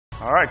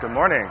All right, good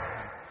morning.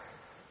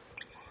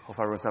 Hope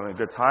everyone's having a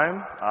good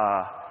time.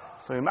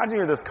 So imagine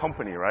you're this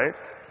company, right?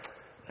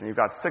 And you've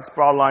got 6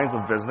 broad lines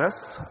of business,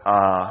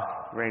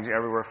 ranging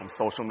everywhere from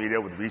social media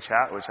with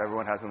WeChat, which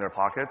everyone has in their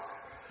pockets,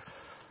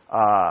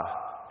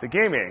 to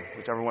gaming,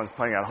 which everyone's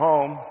playing at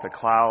home, to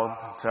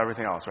cloud, to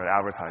everything else, right?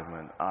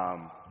 Advertisement.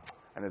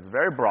 And it's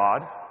very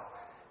broad.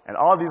 And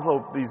all of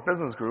these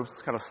business groups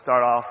kind of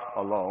start off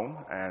alone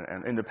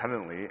and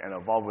independently and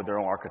evolve with their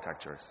own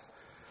architectures.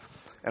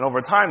 And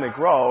over time, they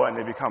grow and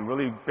they become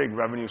really big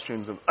revenue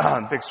streams of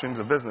big streams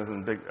of business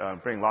and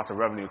bring lots of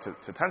revenue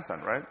to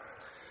Tencent, right?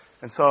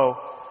 And so,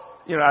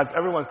 as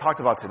everyone's talked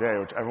about today,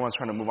 which everyone's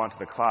trying to move on to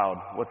the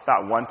cloud, what's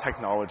that one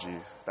technology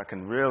that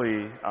can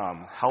really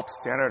help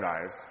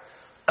standardize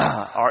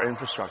our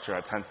infrastructure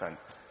at Tencent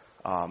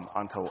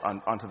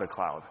onto the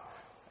cloud?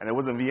 And it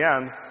wasn't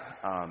VMs,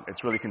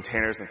 it's really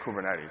containers and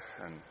Kubernetes.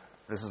 And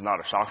this is not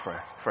a shock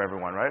for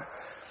everyone, right?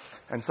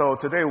 And so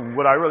today,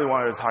 what I really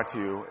wanted to talk to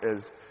you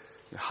is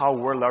how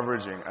we're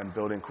leveraging and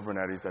building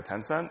Kubernetes at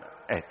Tencent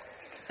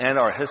and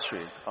our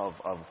history of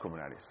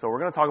Kubernetes. So we're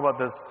going to talk about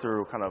this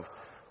through kind of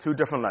 2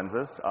 different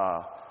lenses.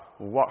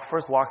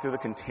 First, walk through the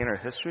container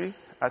history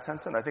at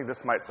Tencent. I think this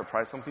might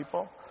surprise some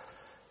people.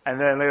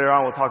 And then later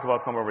on, we'll talk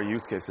about some of our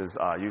use cases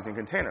using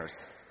containers.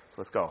 So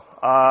let's go.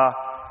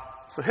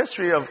 So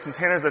history of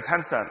containers at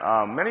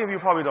Tencent. Many of you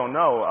probably don't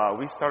know,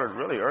 we started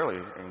really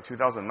early in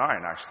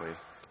 2009, actually.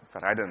 In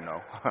fact, I didn't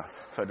know,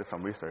 so I did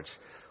some research,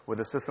 with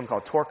a system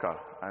called Torka.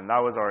 And that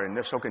was our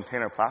initial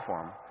container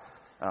platform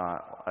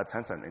at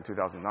Tencent in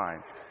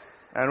 2009.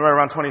 And right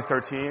around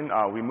 2013,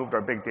 we moved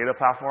our big data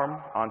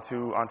platform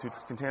onto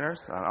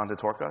containers, onto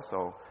Torka.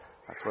 So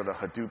that's where the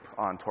Hadoop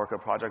on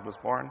Torka project was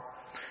born.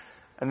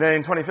 And then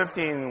in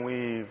 2015,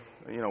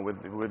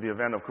 with the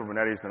event of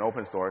Kubernetes and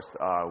open source,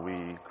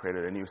 we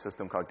created a new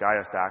system called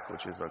Gaia Stack,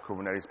 which is a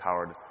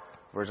Kubernetes-powered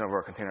version of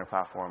our container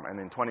platform. And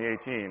in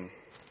 2018,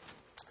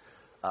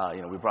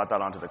 we brought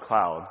that onto the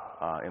cloud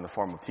in the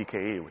form of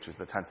TKE, which is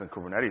the Tencent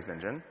Kubernetes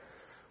engine,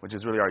 which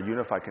is really our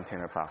unified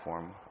container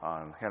platform,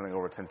 handling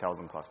over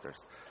 10,000 clusters.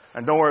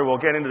 And don't worry, we'll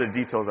get into the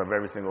details of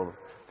every single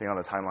thing on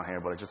the timeline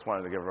here, but I just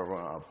wanted to give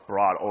everyone a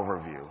broad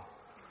overview.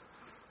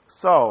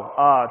 So,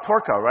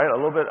 Torka, right? A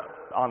little bit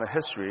on the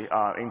history.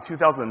 In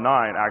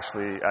 2009,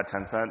 actually, at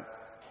Tencent,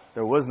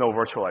 there was no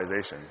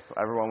virtualization. So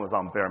everyone was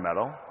on bare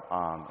metal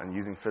and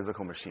using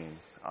physical machines.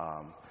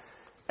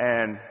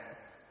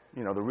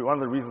 One of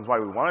the reasons why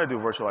we wanted to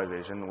do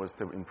virtualization was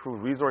to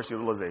improve resource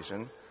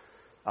utilization,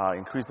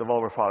 increase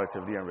developer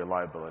productivity and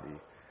reliability.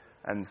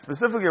 And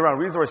specifically around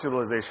resource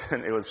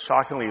utilization, it was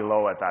shockingly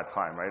low at that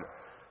time, right?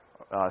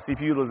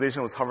 CPU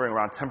utilization was hovering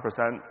around 10%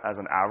 as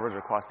an average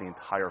across the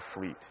entire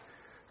fleet.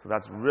 So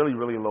that's really,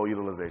 really low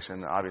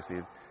utilization. Obviously,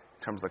 in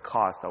terms of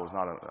cost, that was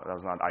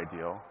not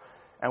ideal.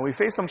 And we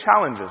faced some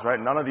challenges, right?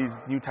 None of these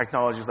new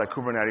technologies like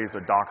Kubernetes or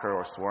Docker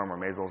or Swarm or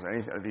Mesos or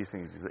any of these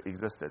things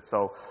existed.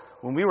 So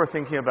when we were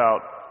thinking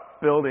about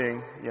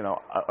building,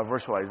 a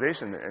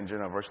virtualization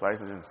engine, a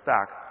virtualization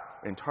stack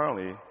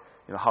internally,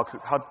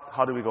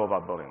 how do we go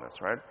about building this,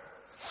 right?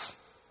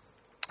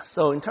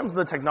 So in terms of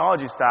the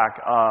technology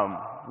stack,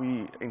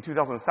 in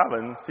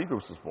 2007,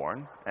 cgroups was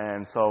born.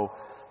 And so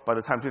by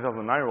the time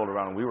 2009 rolled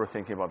around, we were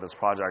thinking about this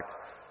project.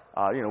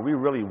 We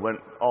really went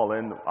all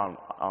in on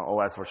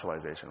OS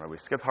virtualization, right? We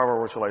skipped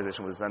hardware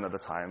virtualization with Zen at the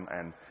time,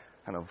 and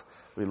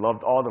we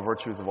loved all the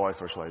virtues of OS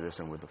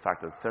virtualization with the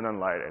fact that it's thin and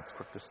light, it's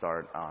quick to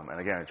start, and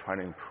again, trying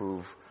to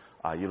improve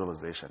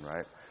utilization,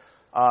 right?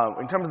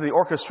 In terms of the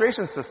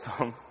orchestration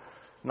system,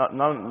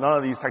 none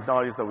of these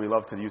technologies that we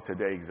love to use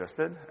today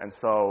existed, and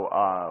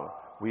so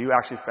we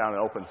actually found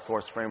an open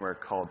source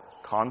framework called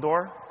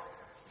Condor.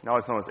 Now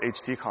it's known as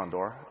HT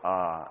Condor,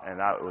 and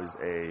that was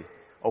a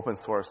open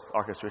source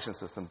orchestration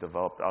system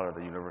developed out of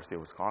the University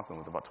of Wisconsin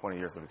with about 20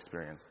 years of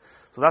experience.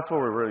 So that's what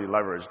we really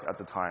leveraged at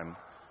the time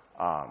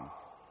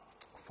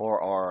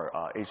for our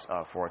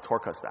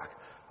Torka stack.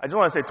 I just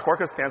want to say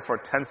Torka stands for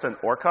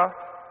Tencent Orca.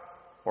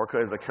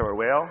 Orca is a killer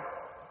whale.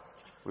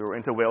 We were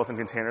into whales and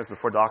containers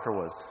before Docker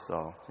was,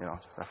 so,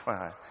 just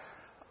FYI.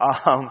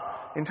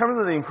 In terms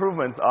of the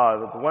improvements,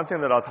 the one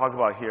thing that I'll talk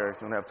about here, if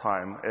you don't have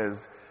time, is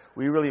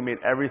we really made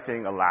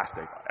everything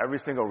elastic, every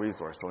single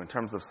resource. So in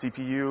terms of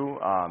CPU,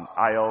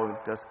 I/O,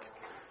 disk,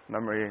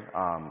 memory,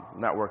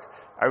 network,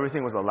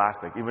 everything was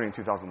elastic, even in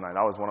 2009.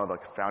 That was one of the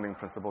founding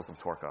principles of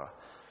Torka.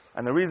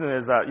 And the reason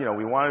is that,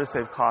 we wanted to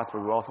save costs,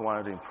 but we also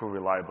wanted to improve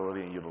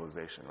reliability and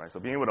utilization, right? So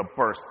being able to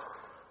burst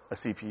a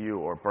CPU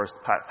or burst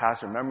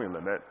past your memory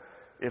limit,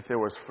 if there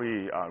was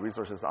free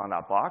resources on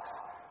that box,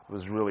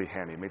 was really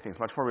handy. It made things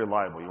much more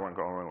reliable. You weren't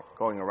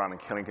going around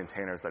and killing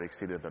containers that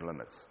exceeded their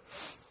limits.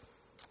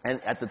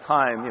 And at the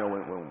time,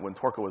 when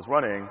Torka was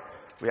running,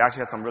 we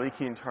actually had some really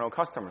key internal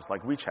customers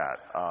like WeChat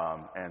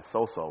and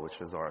Soso, which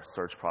is our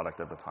search product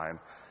at the time,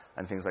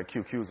 and things like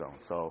QQ Zone.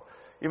 So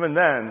even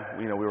then,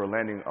 we were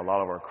landing a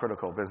lot of our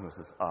critical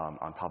businesses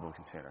on top of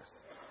containers.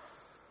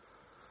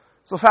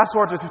 So fast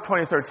forward to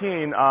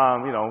 2013,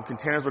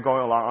 containers were going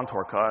along on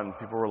Torka, and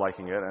people were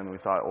liking it, and we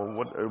thought,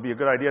 well, it would be a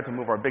good idea to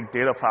move our big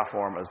data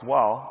platform as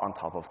well on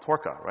top of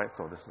Torka, right?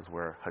 So this is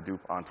where Hadoop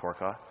on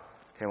Torka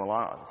came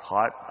along. It was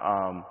hot.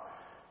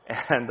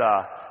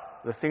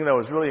 The thing that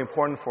was really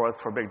important for us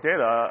for big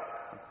data,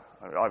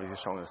 obviously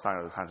showing the sign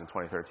of the times in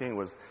 2013,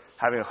 was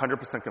having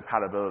 100%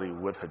 compatibility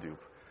with Hadoop,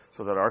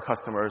 so that our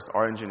customers,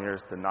 our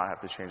engineers, did not have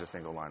to change a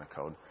single line of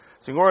code.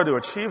 So in order to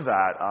achieve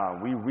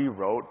that, we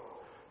rewrote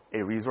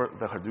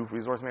the Hadoop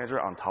resource manager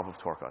on top of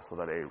Torka, so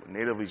that it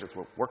natively just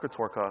work with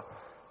Torka,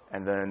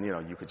 and then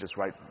you could just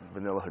write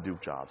vanilla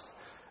Hadoop jobs.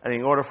 And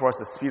in order for us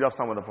to speed up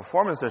some of the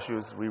performance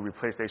issues, we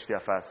replaced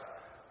HDFS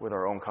with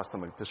our own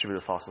custom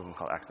distributed file system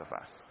called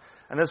XFS.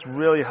 And this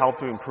really helped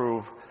to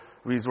improve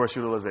resource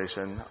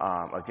utilization,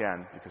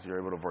 again, because you're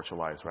able to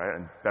virtualize, right,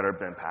 and better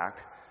bin pack.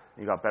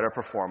 You got better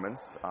performance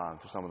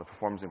through some of the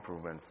performance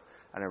improvements,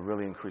 and it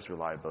really increased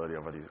reliability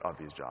of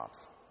these jobs.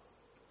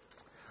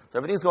 So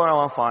everything's going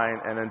along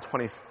fine, and then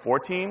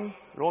 2014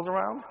 rolls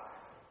around,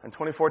 and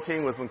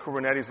 2014 was when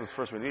Kubernetes was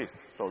first released,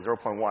 so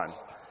 0.1.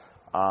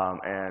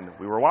 And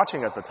we were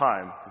watching at the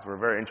time, because we were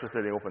very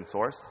interested in open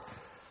source,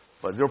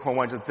 but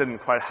 0.1 just didn't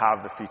quite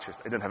have the features.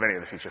 It didn't have any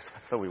of the features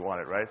that we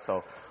wanted, right?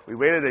 So we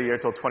waited a year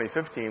till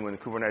 2015 when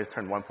Kubernetes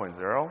turned 1.0,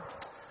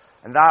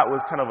 and that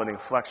was kind of an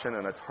inflection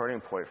and a turning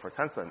point for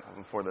Tencent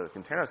and for the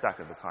container stack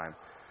at the time.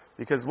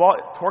 Because while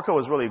Torka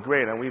was really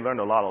great, and we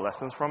learned a lot of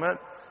lessons from it,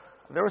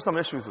 there were some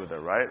issues with it,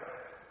 right?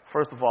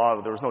 First of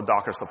all, there was no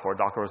Docker support.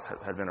 Docker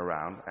had been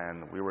around,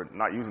 and we were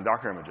not using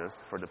Docker images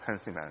for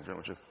dependency management,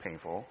 which is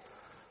painful.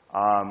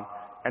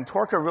 And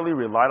Torka really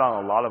relied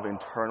on a lot of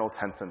internal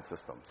Tencent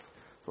systems.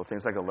 So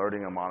things like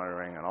alerting and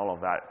monitoring and all of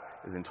that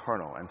is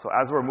internal. And so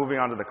as we're moving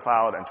onto the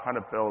cloud and trying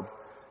to build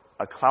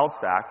a cloud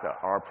stack that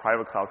our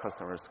private cloud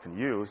customers can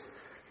use,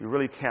 you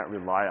really can't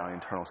rely on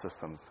internal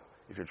systems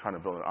if you're trying to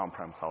build an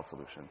on-prem cloud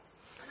solution.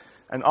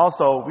 And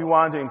also, we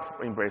wanted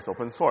to embrace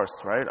open source,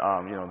 right?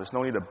 There's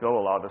no need to build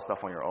a lot of this stuff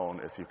on your own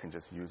if you can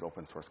just use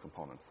open source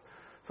components.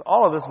 So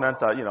all of this meant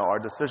that, our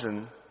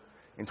decision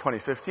in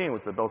 2015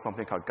 was to build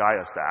something called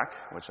Gaia Stack,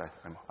 which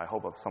I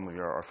hope some of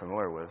you are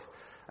familiar with.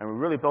 And we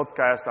really built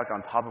Gaia Stack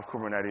on top of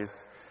Kubernetes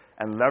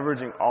and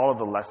leveraging all of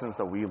the lessons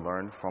that we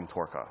learned from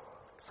Torka.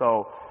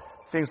 So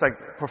things like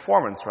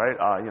performance,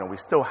 right? We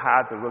still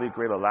had the really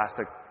great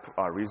elastic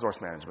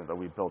resource management that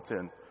we built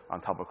in on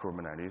top of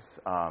Kubernetes.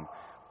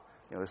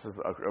 This is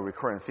a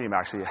recurring theme,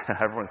 actually.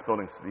 Everyone's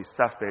building these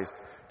Ceph-based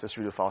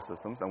distributed file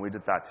systems, and we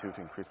did that, too,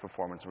 to increase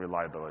performance and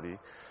reliability.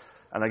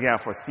 And again,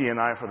 for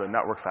CNI, for the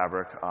network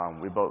fabric,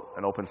 we built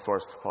an open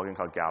source plugin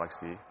called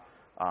Galaxy,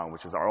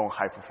 which is our own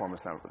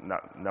high-performance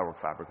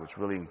network fabric, which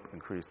really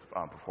increased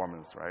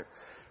performance, right?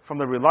 From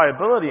the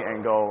reliability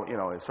angle,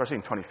 especially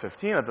in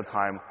 2015 at the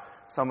time,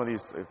 some of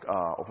these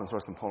open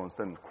source components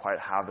didn't quite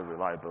have the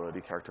reliability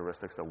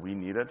characteristics that we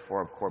needed for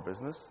our core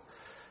business.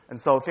 And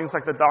so things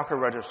like the Docker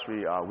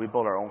registry, we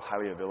built our own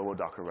highly available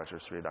Docker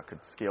registry that could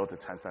scale to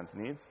Tencent's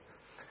needs.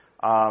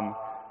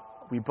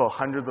 We built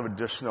hundreds of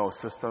additional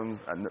systems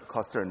and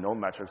cluster and node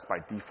metrics by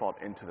default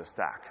into the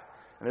stack.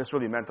 And this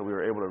really meant that we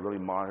were able to really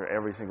monitor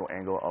every single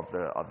angle of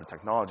the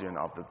technology and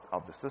of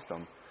the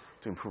system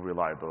to improve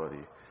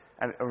reliability.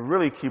 And a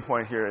really key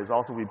point here is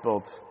also we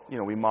built,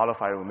 we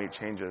modified and we made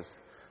changes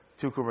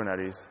to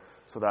Kubernetes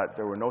so that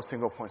there were no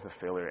single points of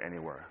failure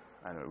anywhere.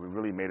 And we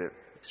really made it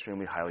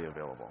extremely highly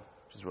available,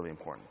 which is really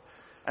important.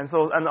 And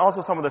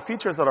also some of the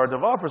features that our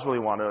developers really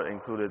wanted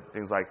included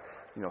things like,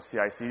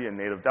 CI/CD and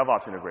native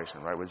DevOps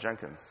integration, right, with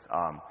Jenkins.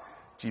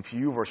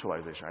 GPU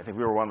virtualization. I think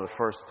we were one of the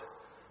first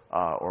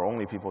or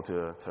only people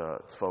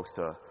folks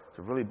to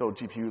really build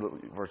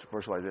GPU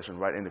virtualization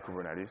right into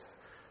Kubernetes.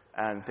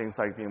 And things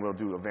like being able to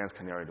do advanced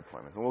canary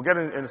deployments. And we'll get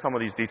into some of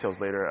these details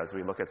later as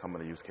we look at some of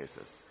the use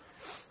cases.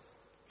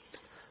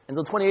 And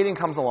so 2018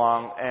 comes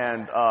along,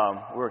 and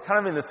we're kind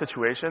of in this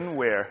situation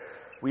where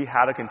we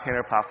had a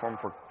container platform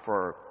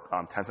for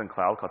Tencent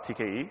Cloud called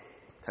TKE,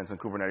 Tencent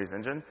Kubernetes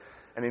Engine.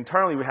 And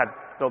internally, we had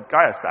built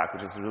Gaia Stack,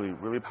 which is a really,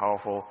 really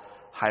powerful,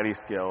 highly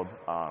scaled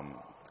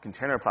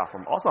container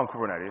platform, also on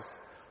Kubernetes,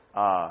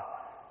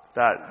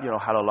 that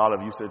had a lot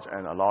of usage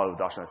and a lot of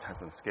adoption at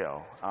Tencent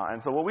scale.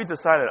 And so what we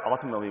decided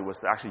ultimately was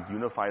to actually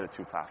unify the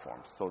two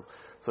platforms.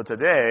 So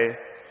today,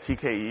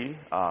 TKE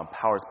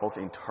powers both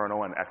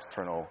internal and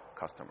external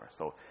customers.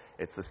 So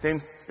it's the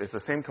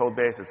same code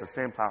base, it's the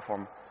same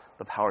platform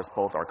that powers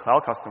both our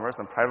cloud customers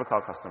and private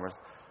cloud customers,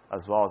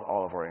 as well as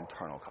all of our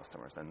internal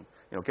customers. And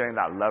getting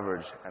that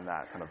leverage and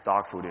that kind of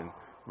dogfooding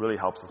really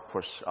helps us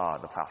push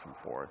the platform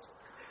forwards.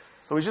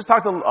 So we just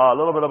talked a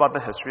little bit about the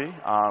history,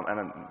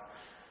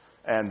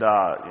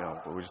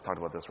 we just talked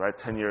about this, right?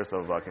 10 years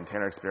of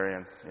container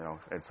experience.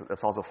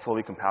 It's also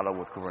fully compatible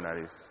with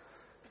Kubernetes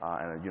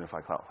and a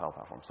unified cloud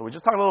platform. So we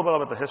just talked a little bit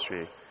about the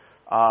history.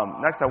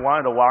 Next, I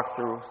wanted to walk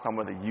through some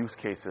of the use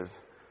cases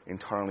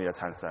internally at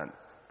Tencent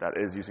that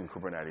is using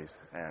Kubernetes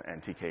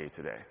and TKE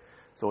today.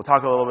 So we'll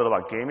talk a little bit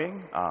about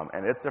gaming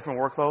and its different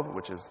workload,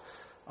 which is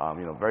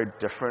very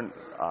different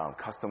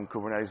custom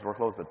Kubernetes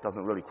workloads that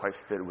doesn't really quite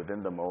fit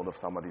within the mold of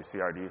some of these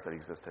CRDs that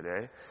exist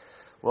today.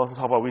 We'll also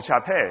talk about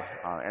WeChat Pay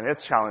and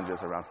its challenges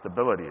around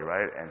stability,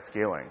 right, and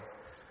scaling.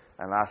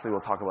 And lastly, we'll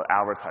talk about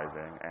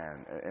advertising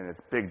and its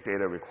big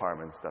data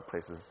requirements that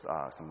places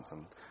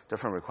some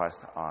different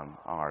requests on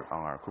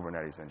our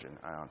Kubernetes engine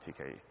and on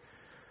TKE.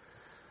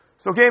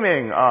 So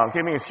gaming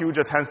is huge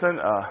at Tencent,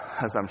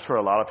 as I'm sure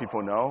a lot of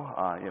people know.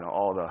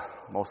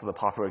 Most of the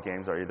popular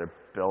games are either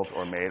built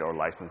or made or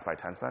licensed by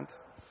Tencent.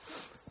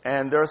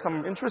 And there are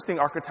some interesting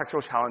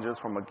architectural challenges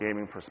from a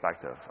gaming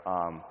perspective.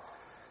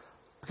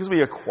 Because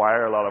we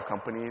acquire a lot of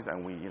companies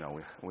and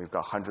we've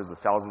got hundreds of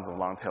thousands of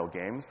long-tail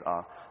games,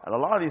 and a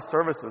lot of these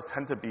services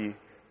tend to be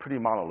pretty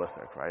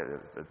monolithic, right?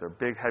 They're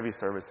big, heavy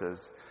services.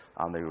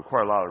 They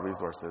require a lot of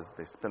resources.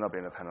 They spin up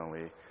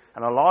independently.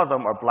 And a lot of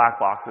them are black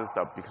boxes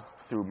because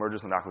through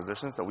mergers and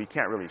acquisitions that we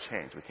can't really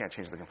change. We can't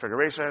change the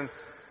configuration.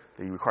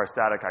 They require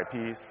static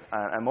IPs.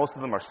 And most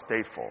of them are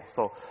stateful.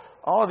 So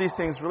all of these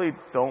things really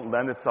don't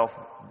lend itself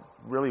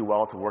really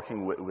well to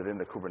working within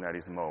the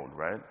Kubernetes mode,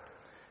 right?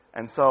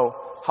 And so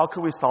how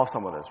could we solve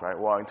some of this, right?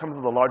 Well, in terms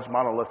of the large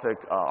monolithic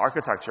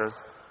architectures,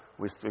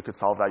 we could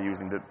solve that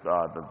using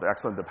the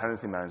excellent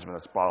dependency management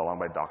that's brought along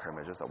by Docker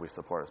images that we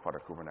support as part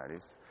of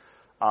Kubernetes.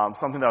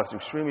 Something that's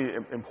extremely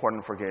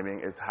important for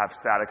gaming is to have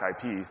static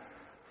IPs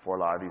for a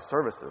lot of these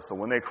services. So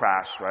when they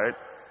crash, right,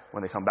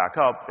 when they come back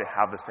up, they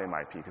have the same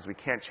IP because we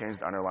can't change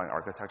the underlying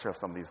architecture of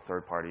some of these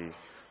third-party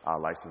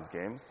licensed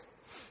games.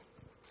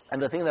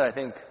 And the thing that I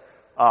think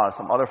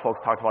some other folks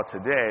talked about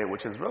today,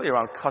 which is really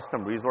around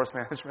custom resource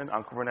management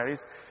on Kubernetes.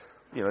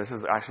 This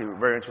is actually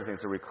very interesting.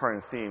 It's a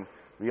recurring theme.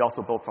 We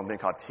also built something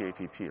called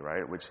TAPP,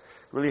 right, which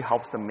really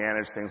helps to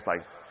manage things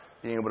like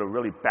being able to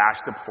really batch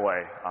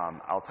deploy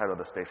outside of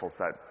the stateful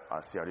set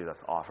CRD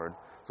that's offered,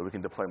 so we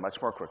can deploy much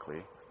more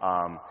quickly.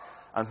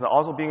 And so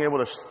also being able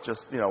to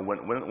just,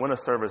 when a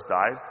service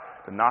dies,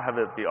 to not have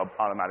it be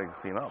automatically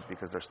cleaned up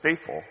because they're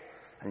stateful,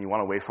 and you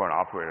want to wait for an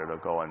operator to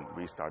go and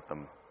restart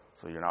them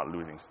so you're not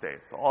losing state.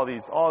 So all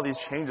these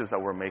changes that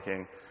we're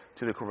making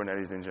to the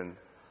Kubernetes engine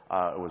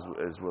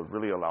is what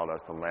really allowed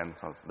us to land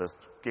this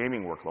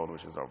gaming workload,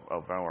 which is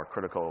a very more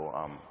critical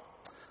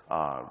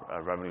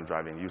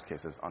revenue-driving use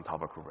cases on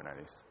top of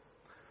Kubernetes.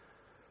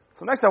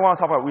 So next I want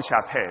to talk about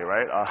WeChat Pay,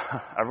 right?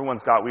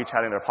 Everyone's got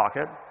WeChat in their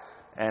pocket,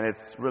 and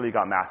it's really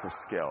got massive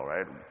scale,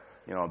 right?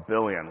 A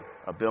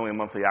billion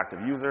monthly active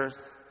users,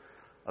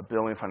 1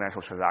 billion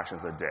financial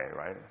transactions a day,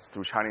 right?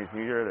 Through Chinese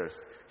New Year, there's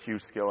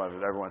huge scale as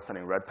everyone's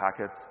sending red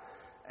packets.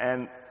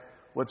 And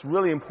what's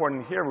really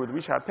important here with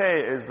WeChat Pay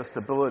is the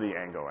stability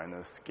angle and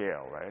the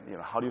scale, right?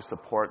 How do you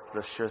support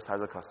the sheer size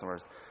of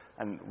customers?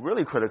 And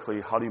really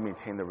critically, how do you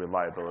maintain the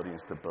reliability and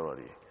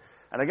stability?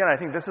 And again, I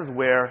think this is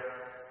where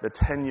the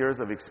 10 years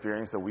of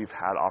experience that we've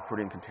had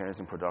operating containers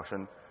in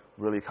production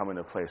really come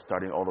into play,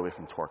 starting all the way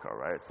from Torka,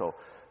 right? So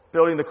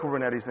building the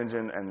Kubernetes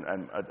engine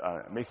and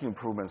making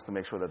improvements to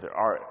make sure that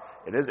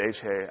it is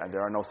HA and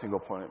there are no single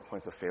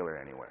points of failure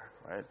anywhere,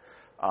 right?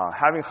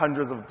 Having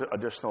hundreds of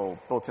additional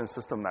built-in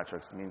system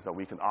metrics means that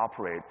we can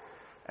operate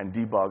and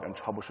debug and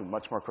troubleshoot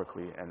much more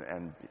quickly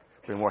and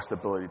bring more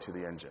stability to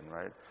the engine,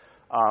 right?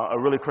 A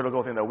really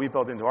critical thing that we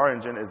built into our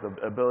engine is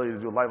the ability to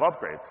do live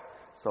upgrades.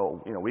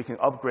 So, we can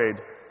upgrade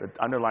the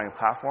underlying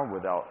platform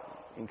without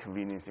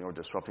inconveniencing or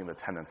disrupting the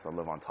tenants that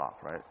live on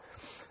top, right?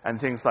 And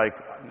things like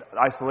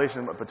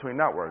isolation between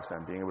networks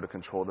and being able to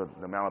control the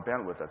amount of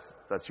bandwidth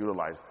that's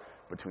utilized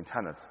between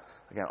tenants.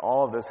 Again,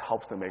 all of this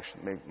helps to make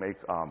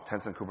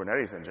Tencent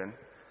Kubernetes engine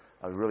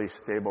a really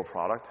stable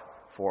product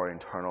for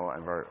internal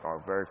and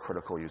very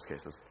critical use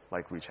cases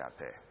like WeChat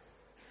Pay.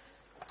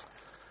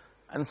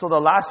 And so the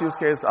last use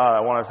case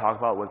I want to talk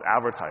about was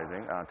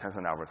advertising,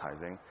 Tencent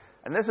advertising.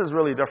 And this is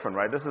really different,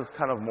 right? This is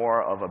kind of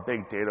more of a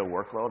big data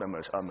workload and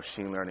a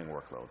machine learning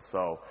workload.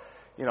 So,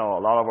 a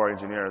lot of our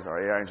engineers, our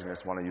AI engineers,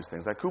 want to use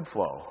things like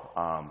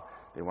Kubeflow.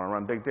 They want to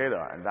run big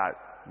data, and that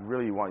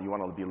really you want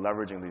to be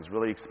leveraging these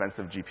really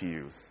expensive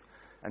GPUs.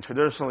 And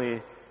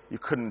traditionally, you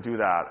couldn't do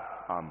that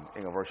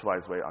in a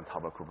virtualized way on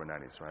top of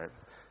Kubernetes, right?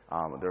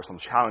 There are some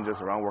challenges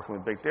around working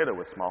with big data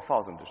with small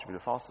files and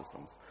distributed file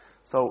systems.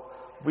 So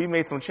we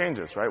made some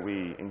changes, right?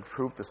 We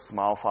improved the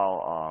small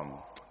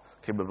file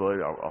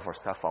capability of our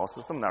Ceph file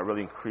system. That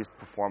really increased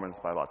performance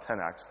by about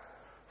 10x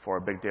for our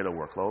big data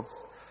workloads.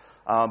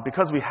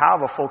 Because we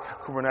have a full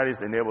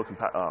Kubernetes enabled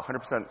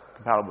 100%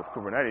 compatible with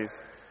Kubernetes,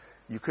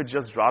 you could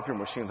just drop your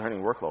machine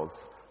learning workloads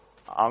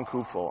on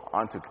Kubeflow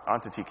onto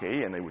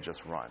TKE and they would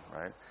just run,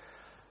 right?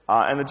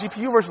 And the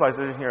GPU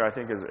virtualization here, I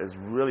think, is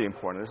really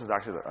important. This is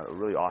actually a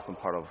really awesome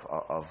part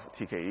of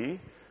TKE.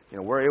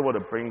 We're able to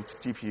bring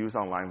GPUs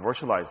online,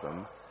 virtualize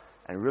them,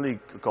 and really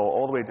go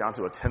all the way down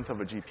to 1/10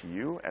 of a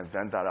GPU and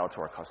vent that out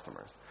to our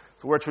customers.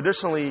 So where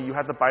traditionally you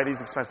had to buy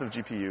these expensive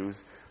GPUs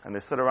and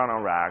they sit around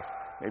on racks,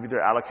 maybe they're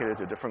allocated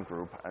to a different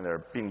group and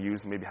they're being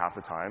used maybe half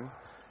the time.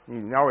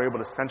 Now we're able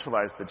to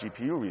centralize the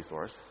GPU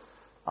resource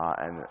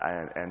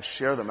and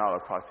share them out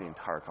across the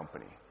entire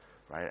company,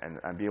 right?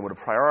 And be able to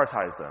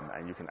prioritize them,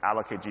 and you can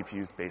allocate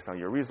GPUs based on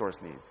your resource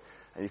needs.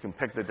 And you can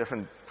pick the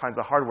different kinds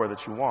of hardware that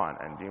you want,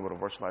 and being able to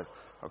virtualize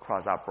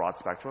across that broad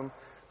spectrum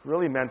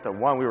really meant that,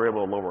 one, we were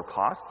able to lower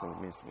costs, so it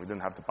means we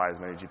didn't have to buy as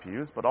many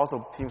GPUs, but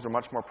also teams are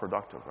much more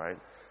productive, right?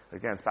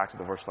 Again, it's back to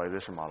the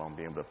virtualization model and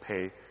being able to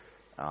pay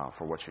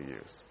for what you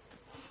use.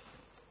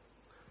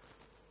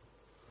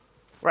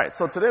 Right,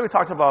 so today we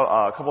talked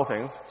about a couple of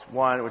things.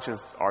 One, which is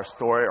our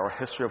story, our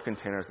history of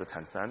containers at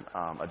Tencent,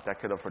 a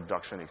decade of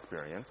production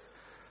experience,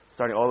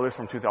 starting all the way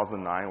from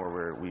 2009,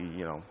 where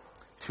we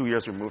 2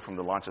 years removed from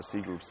the launch of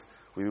C groups,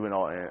 we went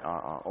all in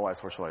OS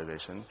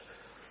virtualization,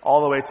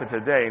 all the way to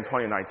today in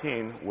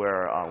 2019,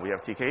 where we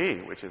have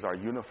TKE, which is our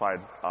unified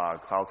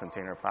cloud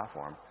container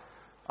platform.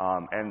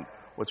 And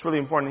what's really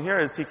important here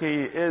is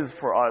TKE is,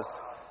 for us,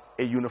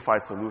 a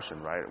unified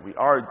solution, right? We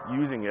are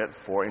using it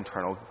for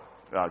internal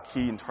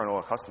key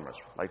internal customers,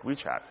 like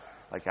WeChat,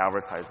 like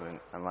advertising,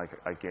 and like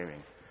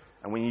gaming.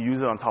 And when you use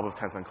it on top of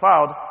Tencent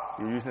Cloud,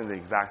 you're using the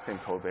exact same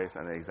code base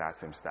and the exact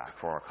same stack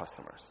for our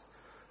customers.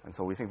 And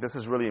so we think this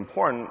is really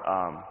important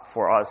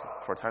for us,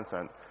 for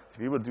Tencent, to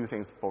be able to do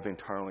things both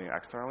internally and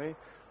externally.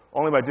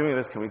 Only by doing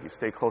this can we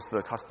stay close to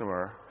the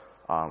customer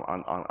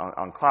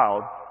on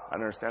cloud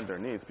and understand their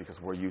needs, because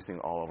we're using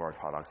all of our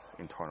products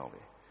internally.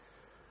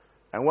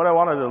 And what I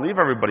wanted to leave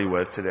everybody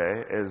with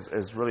today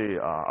is really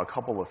a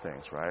couple of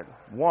things, right?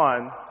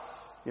 One,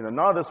 none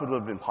of this would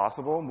have been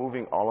possible,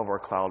 moving all of our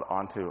cloud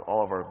onto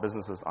all of our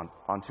businesses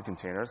onto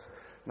containers.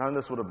 None of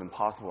this would have been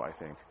possible, I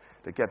think,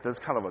 to get this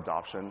kind of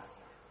adoption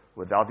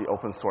without the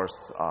open source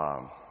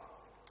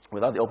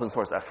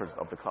efforts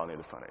of the Cloud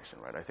Native Foundation,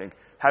 right? I think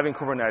having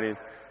Kubernetes,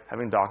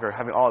 having Docker,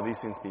 having all of these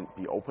things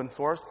be open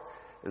source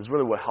is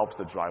really what helps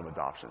to drive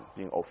adoption,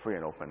 being free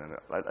and open, and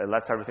it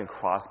lets everything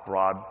cross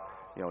broad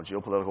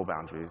geopolitical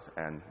boundaries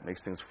and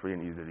makes things free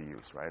and easy to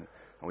use, right?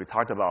 And we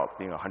talked about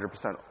being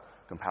 100%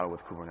 compatible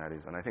with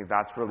Kubernetes, and I think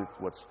that's really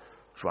what's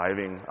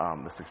driving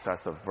the success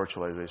of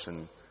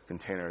virtualization,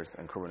 containers,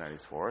 and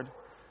Kubernetes forward.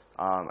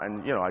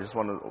 And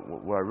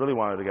what I really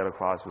wanted to get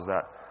across was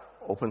that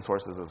open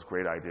source is a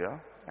great idea,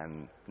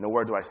 and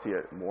nowhere do I see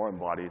it more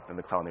embodied than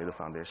the Cloud Native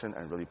Foundation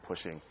and really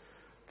pushing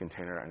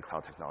container and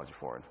cloud technology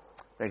forward.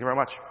 Thank you very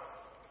much.